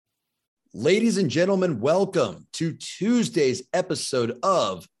Ladies and gentlemen, welcome to Tuesday's episode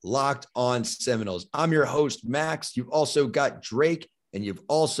of Locked On Seminoles. I'm your host, Max. You've also got Drake and you've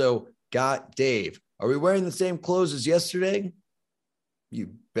also got Dave. Are we wearing the same clothes as yesterday? You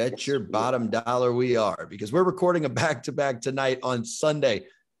bet your bottom dollar we are, because we're recording a back-to-back tonight on Sunday.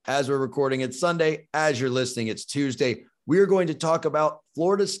 As we're recording it Sunday, as you're listening, it's Tuesday. We are going to talk about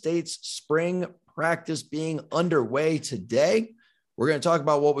Florida State's spring practice being underway today. We're going to talk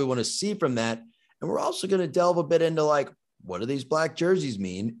about what we want to see from that. And we're also going to delve a bit into what do these black jerseys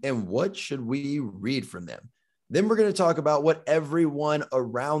mean and what should we read from them? Then we're going to talk about what everyone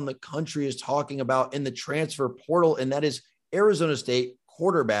around the country is talking about in the transfer portal. And that is Arizona State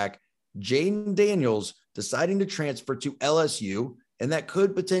quarterback Jayden Daniels deciding to transfer to LSU. And that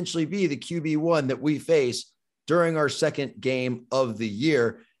could potentially be the QB1 that we face during our second game of the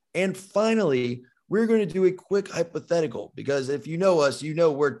year. And finally, we're going to do a quick hypothetical, because if you know us, you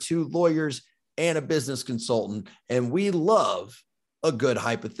know we're two lawyers and a business consultant, and we love a good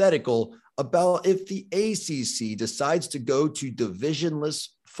hypothetical about if the ACC decides to go to divisionless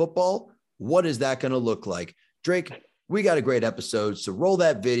football, what is that going to look like? Drake, we got a great episode, so roll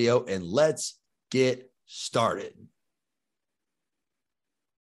that video and let's get started.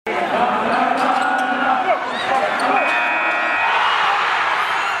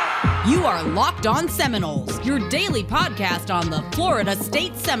 You are Locked On Seminoles, your daily podcast on the Florida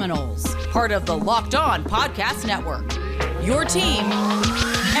State Seminoles, part of the Locked On Podcast Network. Your team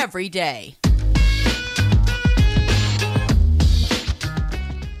every day.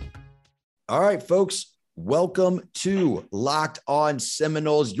 All right, folks, welcome to Locked On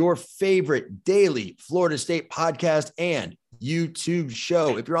Seminoles, your favorite daily Florida State podcast and YouTube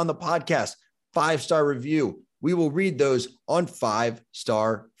show. If you're on the podcast, 5-star review. We will read those on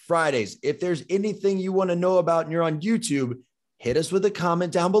 5-star Fridays. If there's anything you want to know about and you're on YouTube, hit us with a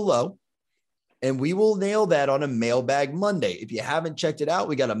comment down below and we will nail that on a Mailbag Monday. If you haven't checked it out,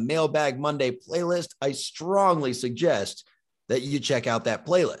 we got a Mailbag Monday playlist. I strongly suggest that you check out that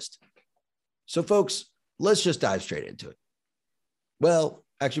playlist. So folks, let's just dive straight into it. Well,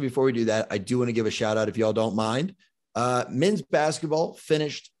 actually, before we do that, I do want to give a shout out, if y'all don't mind. Men's basketball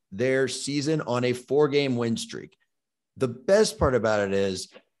finished their season on a 4-game win streak. The best part about it is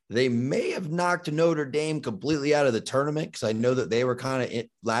they may have knocked Notre Dame completely out of the tournament, because I know that they were kind of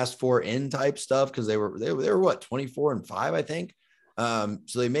last four in type stuff, because they were what, 24-5, I think.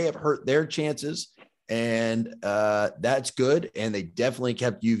 So they may have hurt their chances, and that's good. And they definitely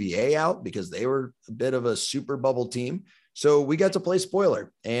kept UVA out because they were a bit of a super bubble team. So we got to play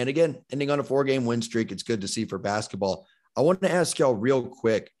spoiler. And again, ending on a 4-game win streak, it's good to see for basketball. I want to ask y'all real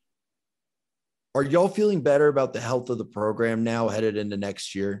quick, are y'all feeling better about the health of the program now headed into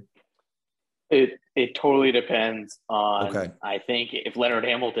next year? It totally depends on, okay. I think if Leonard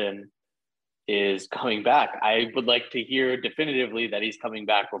Hamilton is coming back, I would like to hear definitively that he's coming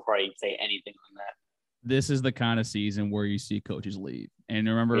back before I say anything on that. This is the kind of season where you see coaches leave. And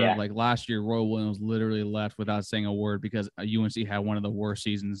remember, last year, Roy Williams literally left without saying a word because UNC had one of the worst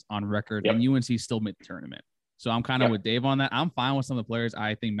seasons on record, and UNC still made the tournament. So I'm kind of with Dave on that. I'm fine with some of the players.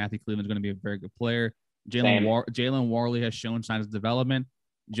 I think Matthew Cleveland is going to be a very good player. Jalen Warley has shown signs of development.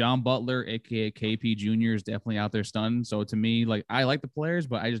 John Butler, a.k.a. KP Jr., is definitely out there stunning. So to me, I like the players,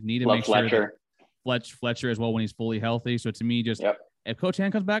 but I just need to make sure that Fletcher as well when he's fully healthy. So to me, if Coach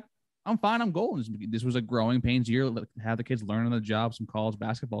Hand comes back, I'm fine. I'm golden. This was a growing pains year. Have the kids learn on the job, some college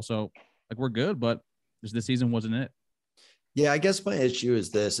basketball. So we're good, but this season wasn't it. Yeah, I guess my issue is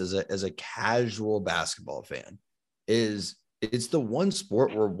this: as a casual basketball fan, it's the one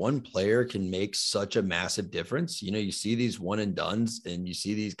sport where one player can make such a massive difference. You know, you see these one and dones, and you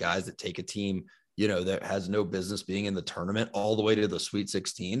see these guys that take a team, that has no business being in the tournament all the way to the Sweet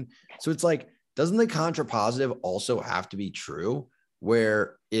 16. So it's doesn't the contrapositive also have to be true?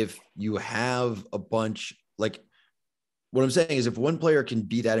 Where if you have a bunch, what I'm saying is if one player can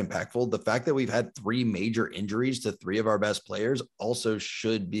be that impactful, the fact that we've had 3 major injuries to 3 of our best players also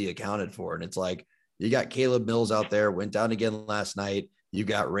should be accounted for. And it's you got Caleb Mills out there, went down again last night. You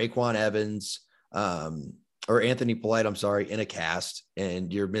got Raekwon Evans or Anthony Polite, in a cast,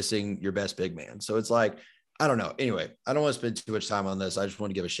 and you're missing your best big man. So it's I don't know. Anyway, I don't want to spend too much time on this. I just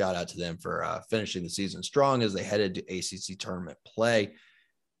want to give a shout out to them for finishing the season strong as they headed to ACC tournament play.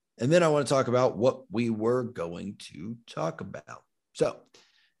 And then I want to talk about what we were going to talk about. So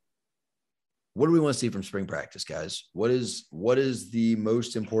what do we want to see from spring practice, guys? What is the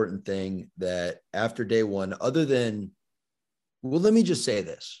most important thing that after day one, other than, well, let me just say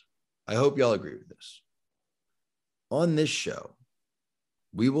this. I hope y'all agree with this. On this show,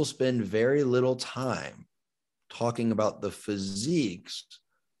 we will spend very little time talking about the physiques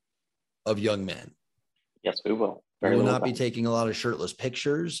of young men. Yes, we will. We will not be taking a lot of shirtless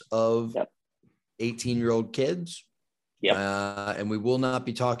pictures of 18-year-old kids. And we will not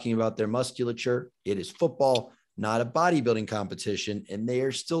be talking about their musculature. It is football, not a bodybuilding competition, and they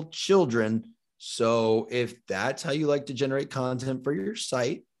are still children. So if that's how you like to generate content for your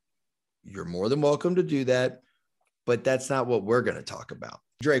site, you're more than welcome to do that. But that's not what we're going to talk about.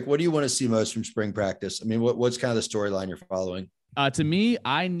 Drake, what do you want to see most from spring practice? I mean, what's kind of the storyline you're following? To me,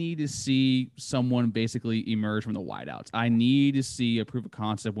 I need to see someone basically emerge from the wideouts. I need to see a proof of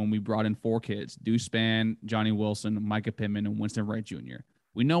concept when we brought in 4 kids: Deuce Spann, Johnny Wilson, Micah Pittman, and Winston Wright Jr.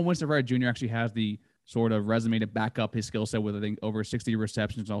 We know Winston Wright Jr. actually has the sort of resume to back up his skill set with, I think, over 60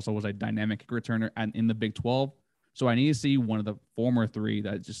 receptions. Also was a dynamic kick returner in the Big 12. So I need to see one of the former 3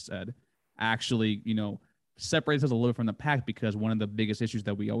 that I just said actually, separates us a little from the pack, because one of the biggest issues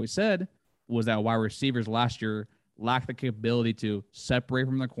that we always said was that wide receivers last year lacked the capability to separate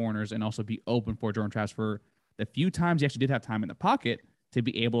from the corners and also be open for Jordan Travis for the few times he actually did have time in the pocket to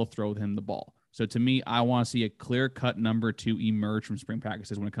be able to throw him the ball. So to me, I want to see a clear-cut number 2 emerge from spring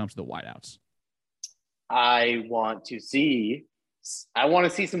practices when it comes to the wideouts. I want to see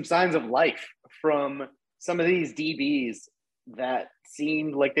some signs of life from some of these DBs that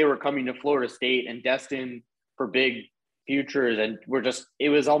seemed like they were coming to Florida State and destined for big futures, and it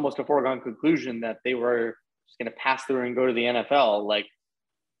was almost a foregone conclusion that they were just going to pass through and go to the NFL. Like,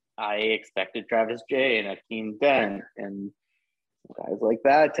 I expected Travis Jay and Akeem Dent and guys like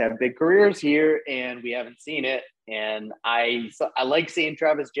that to have big careers here, and we haven't seen it. And I like seeing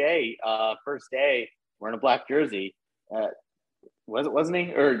Travis Jay first day wearing a black jersey. Wasn't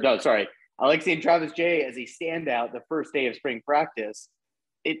he? Or no, sorry. I like seeing Travis Jay as a standout the first day of spring practice.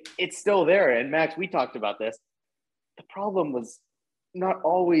 It's still there. And Max, we talked about this. The problem was not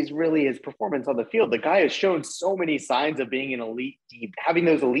always really his performance on the field. The guy has shown so many signs of being an elite DB, having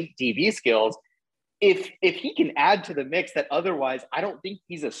those elite DB skills. If he can add to the mix that otherwise I don't think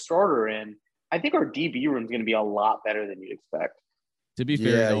he's a starter in, I think our DB room is going to be a lot better than you'd expect. To be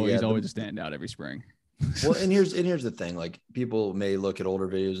fair, he's always a standout every spring. Well, and here's the thing. Like, people may look at older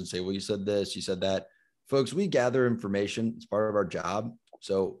videos and say, well, you said this, you said that. Folks, we gather information. It's part of our job.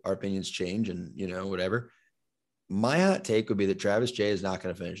 So our opinions change and, whatever. My hot take would be that Travis Jay is not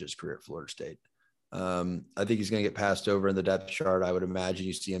going to finish his career at Florida State. I think he's going to get passed over in the depth chart. I would imagine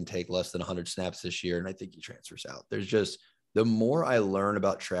you see him take less than 100 snaps this year, and I think he transfers out. There's just, the more I learn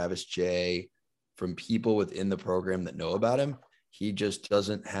about Travis Jay from people within the program that know about him, he just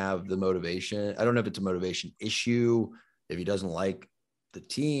doesn't have the motivation. I don't know if it's a motivation issue, if he doesn't like the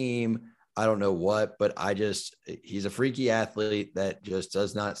team, I don't know what, but he's a freaky athlete that just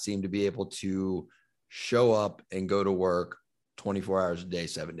does not seem to be able to show up and go to work 24 hours a day,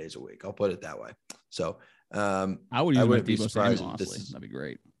 7 days a week. I'll put it that way. So I would use him as Deebo Samuel, honestly. That'd be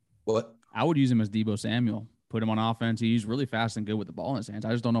great. What? I would use him as Deebo Samuel, put him on offense. He's really fast and good with the ball in his hands.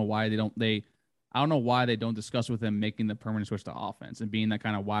 I just don't know why I don't know why they don't discuss with him making the permanent switch to offense and being that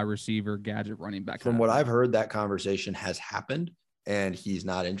kind of wide receiver, gadget running back. From what I've heard, that conversation has happened and he's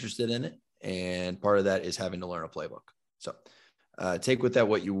not interested in it. And part of that is having to learn a playbook. So take with that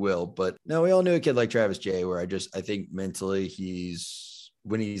what you will. But no, we all knew a kid like Travis Jay, where I think mentally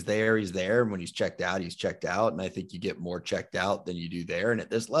when he's there, he's there. And when he's checked out, he's checked out. And I think you get more checked out than you do there. And at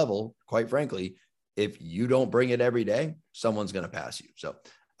this level, quite frankly, if you don't bring it every day, someone's going to pass you. So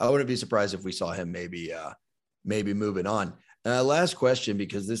I wouldn't be surprised if we saw him maybe moving on. Last question,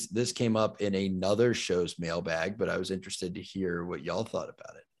 because this came up in another show's mailbag, but I was interested to hear what y'all thought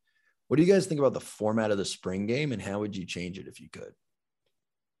about it. What do you guys think about the format of the spring game, and how would you change it if you could?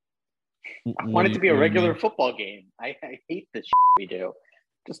 I want it to be a regular football game. I hate this we do.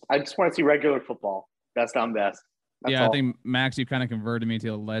 I just want to see regular football. Best on best. That's all. I think, Max, you kind of converted me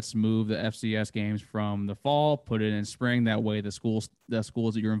to let's move the FCS games from the fall, put it in spring. That way the schools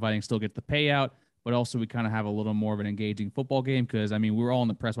that you're inviting still get the payout, but also we kind of have a little more of an engaging football game, because, we were all in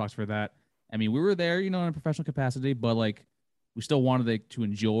the press box for that. We were there, in a professional capacity, but, we still wanted to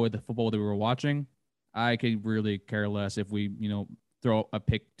enjoy the football that we were watching. I could really care less if we, throw a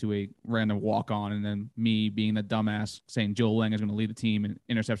pick to a random walk-on and then me being the dumbass saying Joe Lang is going to lead the team in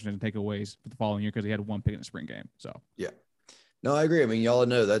interceptions and takeaways for the following year because he had one pick in the spring game. So, yeah. No, I agree. Y'all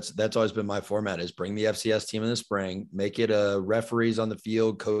know that's always been my format, is bring the FCS team in the spring, make it referees on the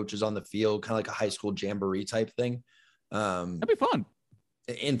field, coaches on the field, kind of like a high school jamboree type thing. That'd be fun.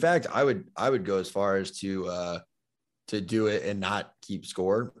 In fact, I would go as far as to do it and not keep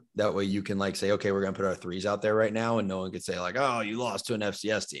score. That way you can say, okay, we're going to put our threes out there right now. And no one could say oh, you lost to an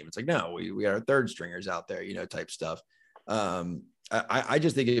FCS team. It's no, we got our third stringers out there, type stuff. I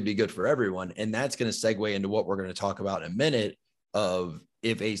just think it'd be good for everyone. And that's going to segue into what we're going to talk about in a minute of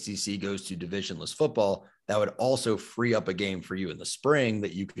if ACC goes to divisionless football, that would also free up a game for you in the spring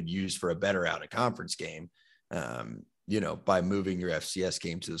that you could use for a better out of conference game, by moving your FCS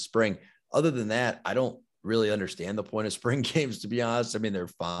game to the spring. Other than that, I don't really understand the point of spring games, to be honest. I mean, they're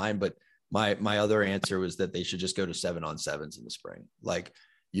fine, but my other answer was that they should just go to 7-on-7s in the spring. Like,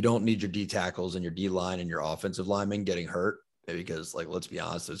 you don't need your D tackles and your D line and your offensive linemen getting hurt because, like, let's be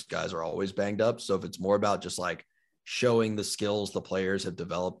honest, those guys are always banged up. So if it's more about just like showing the skills the players have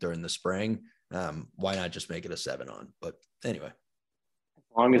developed during the spring, why not just make it a 7-on? But anyway, as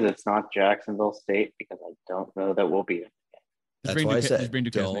long as it's not Jacksonville State, because I don't know that we'll be in. That's why I said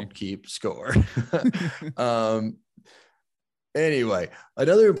don't keep score. Anyway,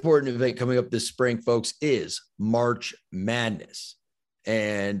 another important event coming up this spring, folks, is March Madness.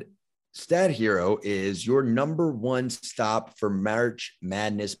 And Stat Hero is your number one stop for March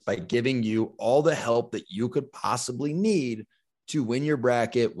Madness by giving you all the help that you could possibly need to win your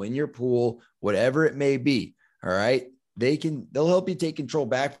bracket, win your pool, whatever it may be. All right. They'll help you take control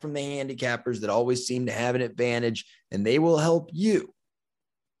back from the handicappers that always seem to have an advantage, and they will help you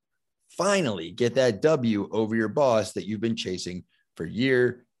finally get that W over your boss that you've been chasing for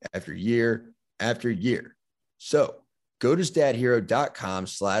year after year after year. So go to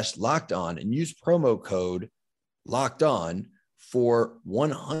stathero.com/lockedon and use promo code LOCKEDON for a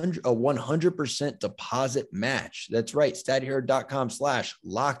 100% deposit match. That's right.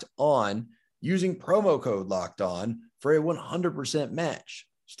 stathero.com/lockedon using promo code LOCKEDON for a 100% match.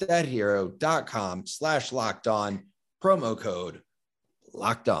 stathero.com/lockedon, promo code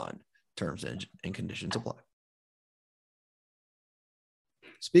LOCKEDON. Terms and conditions apply.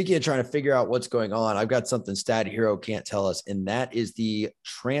 Speaking of trying to figure out what's going on, I've got something Stat Hero can't tell us, and that is the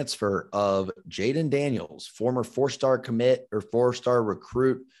transfer of Jayden Daniels, former four-star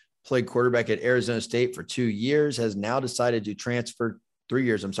recruit, played quarterback at Arizona State for 2 years, has now decided to transfer 3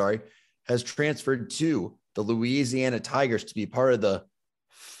 years, has transferred to the Louisiana Tigers to be part of the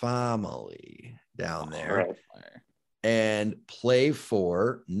family down there and play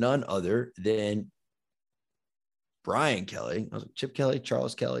for none other than Brian Kelly. I was like, Chip Kelly,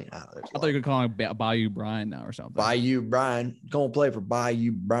 Charles Kelly. I thought you could call him Bayou Brian now or something. Bayou Brian. Going to play for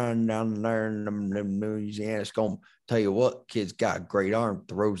Bayou Brian down there in Louisiana. It's going to tell you what, kid's got a great arm,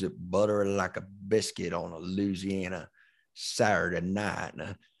 throws it butter like a biscuit on a Louisiana Saturday night.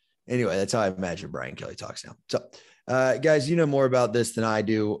 Anyway, that's how I imagine Brian Kelly talks now. So, guys, you know more about this than I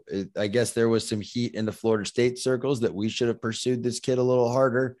do. I guess there was some heat in the Florida State circles that we should have pursued this kid a little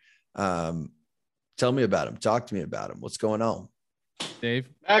harder. Tell me about him. Talk to me about him. What's going on? Dave?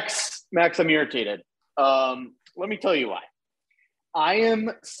 Max, I'm irritated. Let me tell you why. I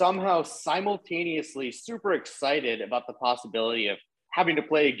am somehow simultaneously super excited about the possibility of having to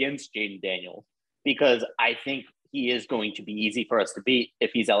play against Jayden Daniels because I think he is going to be easy for us to beat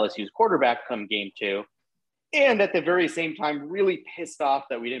if he's LSU's quarterback come game 2. And at the very same time, really pissed off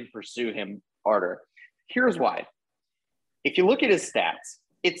that we didn't pursue him harder. Here's why. If you look at his stats,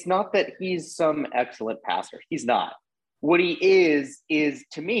 it's not that he's some excellent passer. He's not. What he is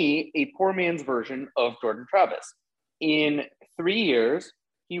to me, a poor man's version of Jordan Travis. In 3 years,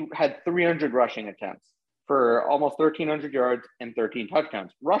 he had 300 rushing attempts for almost 1,300 yards and 13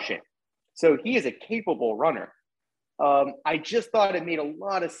 touchdowns rushing. So he is a capable runner. I just thought it made a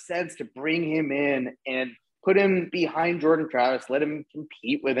lot of sense to bring him in and put him behind Jordan Travis, let him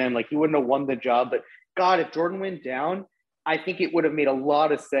compete with him. Like, he wouldn't have won the job. But, God, if Jordan went down, I think it would have made a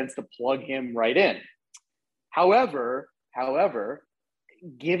lot of sense to plug him right in. However,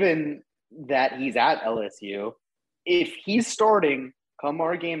 given that he's at LSU, if he's starting come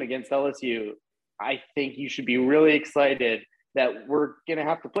our game against LSU, I think you should be really excited that we're going to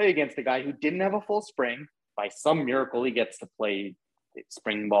have to play against a guy who didn't have a full spring. By some miracle, he gets to play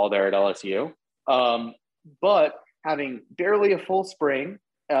spring ball there at LSU. But having barely a full spring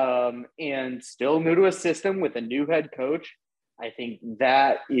and still new to a system with a new head coach, I think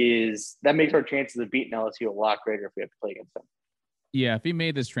that makes our chances of beating LSU a lot greater if we have to play against them. Yeah, if he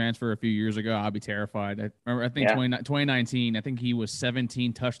made this transfer a few years ago, I'd be terrified. I think 2019, I think he was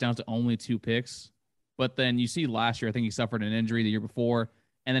 17 touchdowns to only 2 picks. But then you see last year, I think he suffered an injury the year before,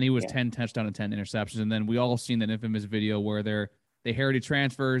 and then he was 10 touchdowns and 10 interceptions. And then we all seen that infamous video where they heritage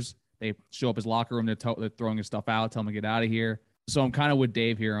transfers. They show up his locker room. They're throwing his stuff out, tell him to get out of here. So I'm kind of with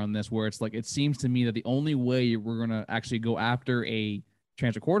Dave here on this, where it's like, it seems to me that the only way we're going to actually go after a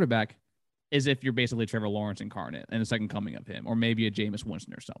transfer quarterback is if you're basically Trevor Lawrence incarnate and a second coming of him, or maybe a Jameis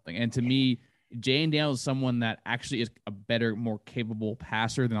Winston or something. And to me, Jayden Daniels is someone that actually is a better, more capable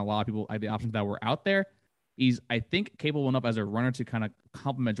passer than a lot of people, the options that were out there. He's, I think, capable enough as a runner to kind of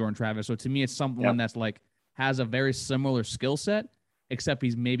complement Jordan Travis. So to me, it's someone that's like, has a very similar skill set. except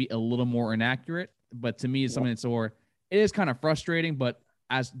he's maybe a little more inaccurate. But to me, it's something that's it is kind of frustrating. But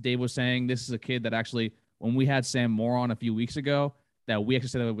as Dave was saying, this is a kid that actually, when we had Sam Moore on a few weeks ago, that we actually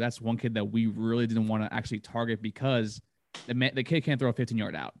said that that's one kid that we really didn't want to actually target because the kid can't throw a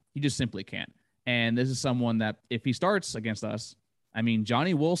 15-yard out. He just simply can't. And this is someone that if he starts against us, I mean,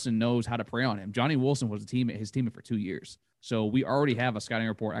 Johnny Wilson knows how to prey on him. Johnny Wilson was his teammate for 2 years. So we already have a scouting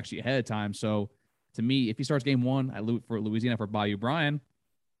report actually ahead of time. So to me, if he starts game one for Louisiana for Bayou Brian,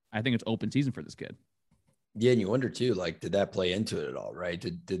 I think it's open season for this kid. Yeah, and you wonder too, like, did that play into it at all, right?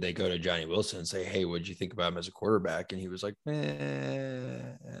 Did they go to Johnny Wilson and say, "Hey, what'd you think about him as a quarterback?" And he was like, "Have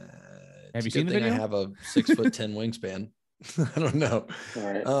you seen the video? I have a 6'10" wingspan. I don't know.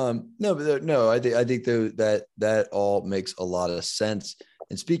 Right. I think though that all makes a lot of sense.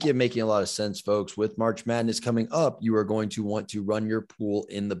 And speaking of making a lot of sense, folks, with March Madness coming up, you are going to want to run your pool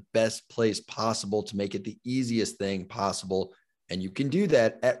in the best place possible to make it the easiest thing possible. And you can do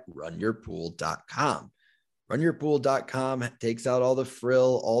that at runyourpool.com. Runyourpool.com takes out all the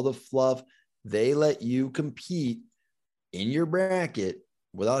frill, all the fluff. They let you compete in your bracket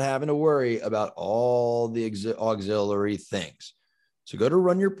without having to worry about all the auxiliary things. So go to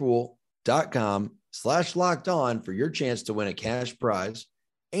runyourpool.com/lockedon for your chance to win a cash prize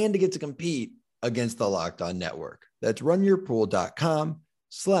and to get to compete against the Locked On Network. That's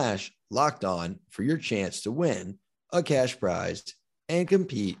runyourpool.com/lockedon for your chance to win a cash prize and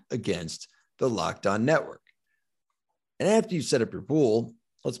compete against the Locked On Network. And after you set up your pool,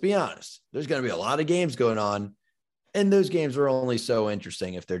 let's be honest, there's going to be a lot of games going on, and those games are only so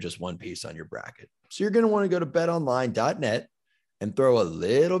interesting if they're just one piece on your bracket. So you're going to want to go to betonline.net and throw a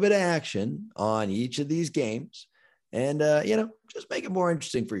little bit of action on each of these games and, just make it more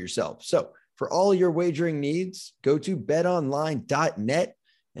interesting for yourself. So for all your wagering needs, go to betonline.net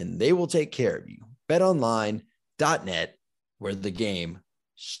and they will take care of you. betonline.net, where the game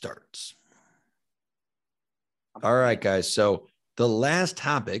starts. All right, guys. So the last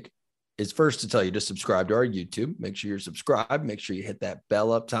topic is first to tell you to subscribe to our YouTube. Make sure you're subscribed. Make sure you hit that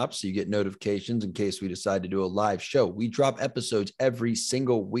bell up top so you get notifications in case we decide to do a live show. We drop episodes every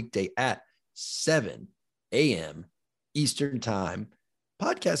single weekday at 7 a.m. Eastern time.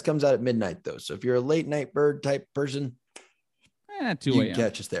 Podcast comes out at midnight, though. So if you're a late night bird type person, 2 you can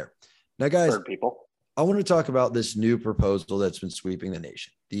catch us there. Now, guys, Bird people. I want to talk about this new proposal that's been sweeping the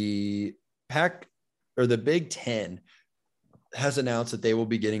nation. The Big Ten has announced that they will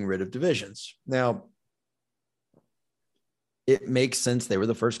be getting rid of divisions. Now, it makes sense. They were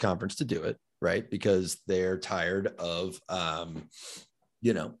the first conference to do it, right? Because they're tired of,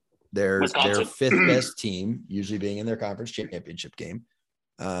 their fifth best team usually being in their conference championship game.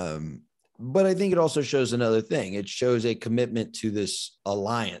 But I think it also shows another thing. It shows a commitment to this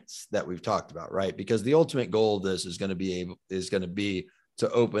alliance that we've talked about, right? Because the ultimate goal of this is going to be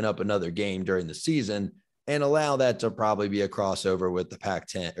to open up another game during the season and allow that to probably be a crossover with the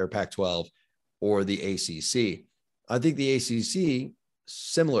Pac-10 or Pac-12 or the ACC. I think the ACC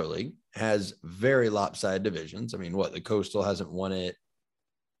similarly has very lopsided divisions. I mean, the Coastal hasn't won it.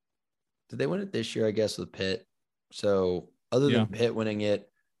 Did they win it this year? I guess with Pitt. So other than Pitt winning it,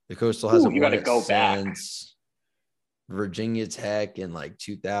 the Coastal hasn't won it since Virginia Tech in like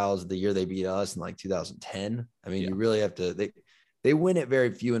 2000, the year they beat us in like 2010. I mean, you really have to, they win it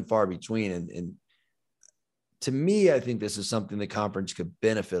very few and far between. And to me, I think this is something the conference could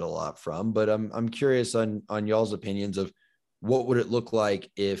benefit a lot from, but I'm curious on y'all's opinions of what would it look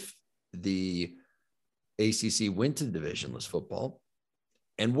like if the ACC went to divisionless football,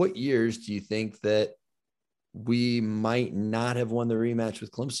 and what years do you think that we might not have won the rematch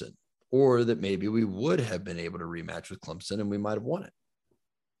with Clemson, or that maybe we would have been able to rematch with Clemson and we might have won it?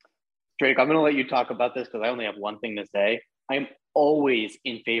 Drake, I'm going to let you talk about this because I only have one thing to say. I'm always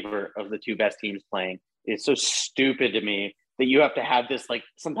in favor of the two best teams playing. It's so stupid to me that you have to have this like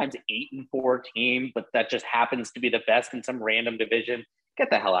sometimes 8-4 team, but that just happens to be the best in some random division. Get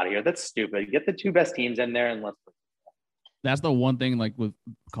the hell out of here. That's stupid. Get the two best teams in there and let's. That's the one thing like with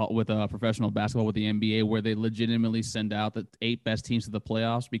professional basketball with the NBA where they legitimately send out the 8 best teams to the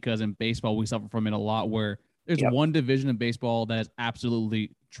playoffs, because in baseball we suffer from it a lot where there's one division in baseball that is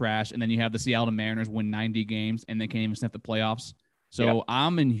absolutely trash, and then you have the Seattle Mariners win 90 games and they can't even sniff the playoffs. So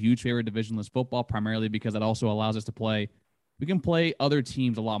I'm in huge favor of divisionless football, primarily because it also allows us to play. We can play other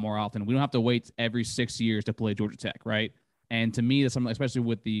teams a lot more often. We don't have to wait every 6 years to play Georgia Tech, right? And to me, that's something, especially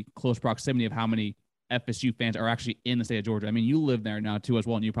with the close proximity of how many FSU fans are actually in the state of Georgia. I mean, you live there now too as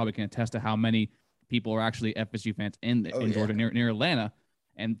well, and you probably can attest to how many people are actually FSU fans in Georgia, near Atlanta.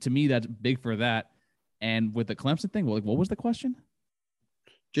 And to me, that's big for that. And with the Clemson thing, what was the question?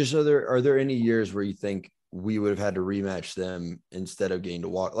 Just are there any years where you think we would have had to rematch them instead of getting to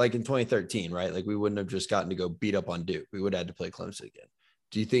walk, like in 2013, right? Like we wouldn't have just gotten to go beat up on Duke. We would have had to play Clemson again.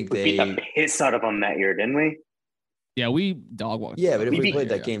 Do you think we beat the piss out of them that year, didn't we? Yeah, we dog walked. Yeah, but if we played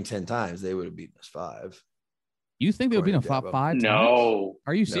that game 10 times, they would have beaten us 5. You think they would beat them 5 times? No.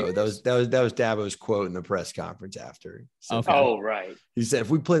 Are you serious? No, that was Dabo's quote in the press conference after. Okay. Oh, right. He said, if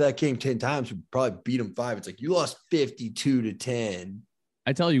we play that game 10 times, we'd probably beat them 5. It's like, you lost 52-10.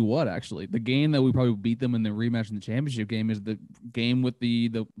 I tell you what, actually, the game that we probably beat them in the rematch in the championship game is the game with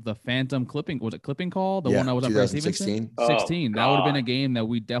the phantom clipping. Was it clipping call? The one that was on 2016. 16. That would have been a game that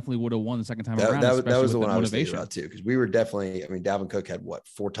we definitely would have won the second time around. That was the one I was thinking about too, because we were definitely. I mean, Dalvin Cook had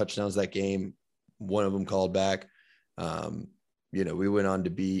 4 touchdowns that game. One of them called back. We went on to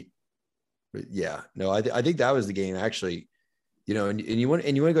beat. But yeah, no, I think that was the game actually. And you want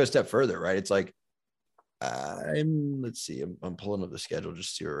to go a step further, right? It's like. Let's see. I'm pulling up the schedule just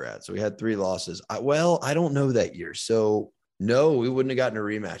to see where we're at. So we had 3 losses. I don't know that year. So no, we wouldn't have gotten a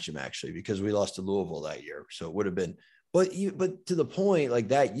rematch them actually because we lost to Louisville that year. So it would have been, but to the point, like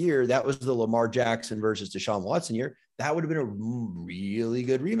that year, that was the Lamar Jackson versus Deshaun Watson year. That would have been a really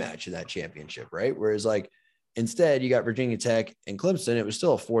good rematch in that championship, right? Whereas like instead you got Virginia Tech and Clemson. It was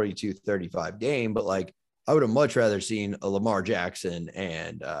still a 42-35 game, but like I would have much rather seen a Lamar Jackson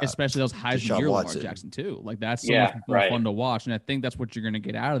and especially those Heisman year Lamar Jackson too. Like that's so much more fun to watch. And I think that's what you're going to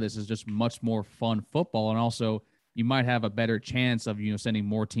get out of this is just much more fun football. And also you might have a better chance of, sending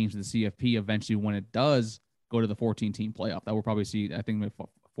more teams to the CFP eventually when it does go to the 14-team playoff. That we'll probably see, I think maybe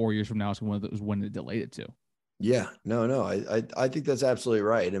 4 years from now is when they delayed it to. Yeah, no. I think that's absolutely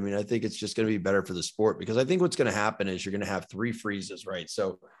right. I mean, I think it's just going to be better for the sport because I think what's going to happen is you're going to have 3 freezes, right?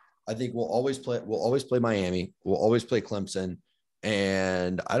 So I think we'll always play Miami. We'll always play Clemson.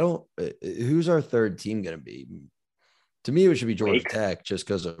 And who's our third team going to be? To me, it should be Georgia Tech just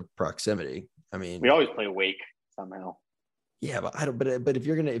because of proximity. I mean, we always play Wake somehow. Yeah, but if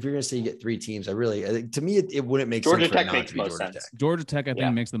you're gonna say you get 3 teams, to me it wouldn't make sense. Georgia Tech makes most sense. Georgia Tech, I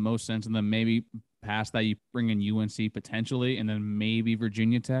think, makes the most sense, and then maybe past that you bring in UNC potentially, and then maybe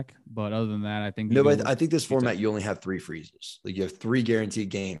Virginia Tech. But other than that, I think I think this format you only have 3 freezes. Like you have 3 guaranteed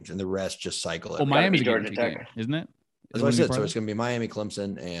games, and the rest just cycle it. Well, Miami's a guaranteed game, isn't it? That's what I said. So it's going to be Miami,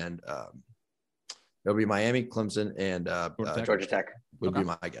 Clemson, and it'll be Miami, Clemson, and Georgia Tech would be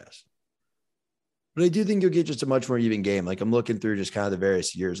my guess. But I do think you'll get just a much more even game. Like I'm looking through just kind of the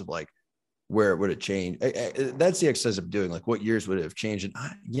various years of like where it would have changed. That's the exercise of doing like what years would it have changed. And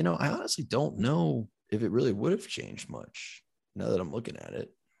I honestly don't know if it really would have changed much now that I'm looking at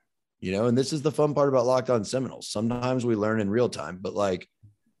it. And this is the fun part about Locked On Seminoles. Sometimes we learn in real time, but like,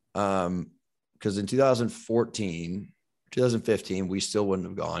 because in 2015, we still wouldn't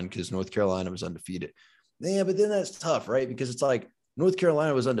have gone because North Carolina was undefeated. Yeah, but then that's tough, right? Because it's like North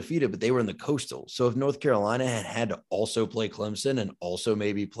Carolina was undefeated, but they were in the Coastal. So if North Carolina had to also play Clemson and also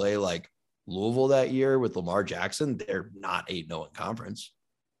maybe play like Louisville that year with Lamar Jackson, they're not 8-0 in conference,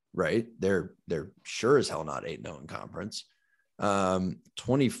 right? They're sure as hell not 8-0 in conference.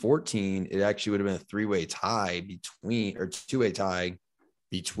 2014, it actually would have been a 3-way tie two-way tie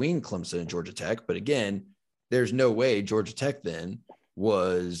between Clemson and Georgia Tech. But again, there's no way Georgia Tech then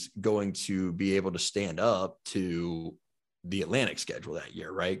was going to be able to stand up to the Atlantic schedule that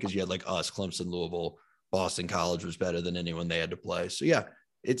year, right? Because you had like us, Clemson, Louisville, Boston College was better than anyone they had to play. So yeah,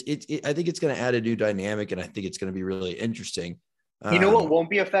 I think it's going to add a new dynamic, and I think it's going to be really interesting. You know what won't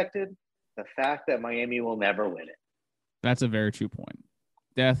be affected? The fact that Miami will never win it. That's a very true point.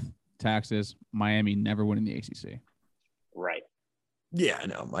 Death, taxes, Miami never winning the ACC. Right. Yeah,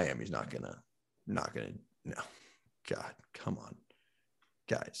 no, Miami's not gonna. No, God, come on,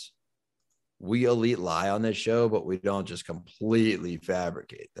 guys. We elite lie on this show, but we don't just completely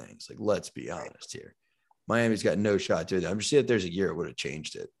fabricate things. Like, let's be honest here. Miami's got no shot to it. I'm just saying if there's a year it would have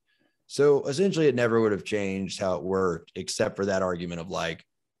changed it. So essentially it never would have changed how it worked, except for that argument of like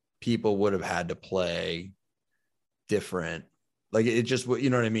people would have had to play different. Like it just,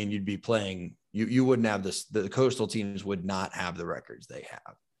 you know what I mean? You'd be playing, you wouldn't have this, the Coastal teams would not have the records they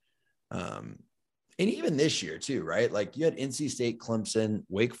have. And even this year too, right? Like you had NC State, Clemson,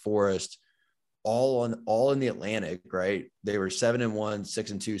 Wake Forest, all in the Atlantic, right? They were 7-1,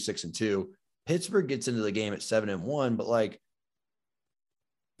 6-2, 6-2. Pittsburgh gets into the game at 7-1, but like,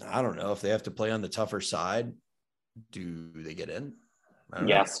 I don't know if they have to play on the tougher side. Do they get in?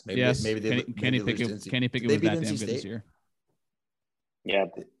 Yes. Maybe Kenny Pickett was that damn good this year. Yeah.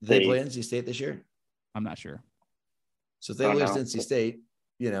 They play NC State this year? I'm not sure. So if they lose NC State,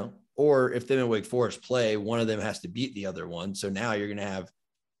 or if them and Wake Forest play, one of them has to beat the other one. So now you're going to have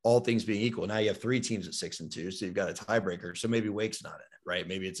all things being equal. Now you have 3 teams at 6-2. So you've got a tiebreaker. So maybe Wake's not in it, right?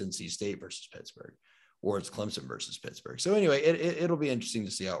 Maybe it's NC State versus Pittsburgh. or it's Clemson versus Pittsburgh. So anyway, it'll be interesting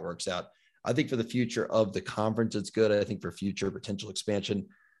to see how it works out. I think for the future of the conference, it's good. I think for future potential expansion,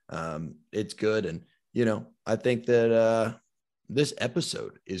 it's good. And, I think that this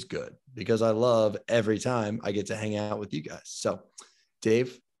episode is good because I love every time I get to hang out with you guys. So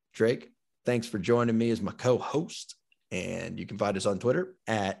Dave, Drake, thanks for joining me as my co-host. And you can find us on Twitter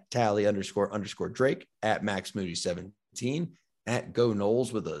at @tally__Drake, at MaxMoody17, at Go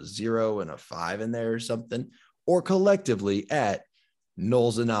Knowles with a 0 and a 5 in there or something, or collectively at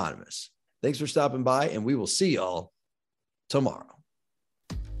Knowles Anonymous. Thanks for stopping by, and we will see y'all tomorrow.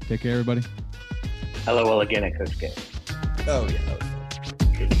 Take care, everybody. Hello, again at Coach K. Oh, yeah,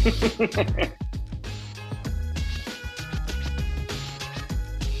 that was fun.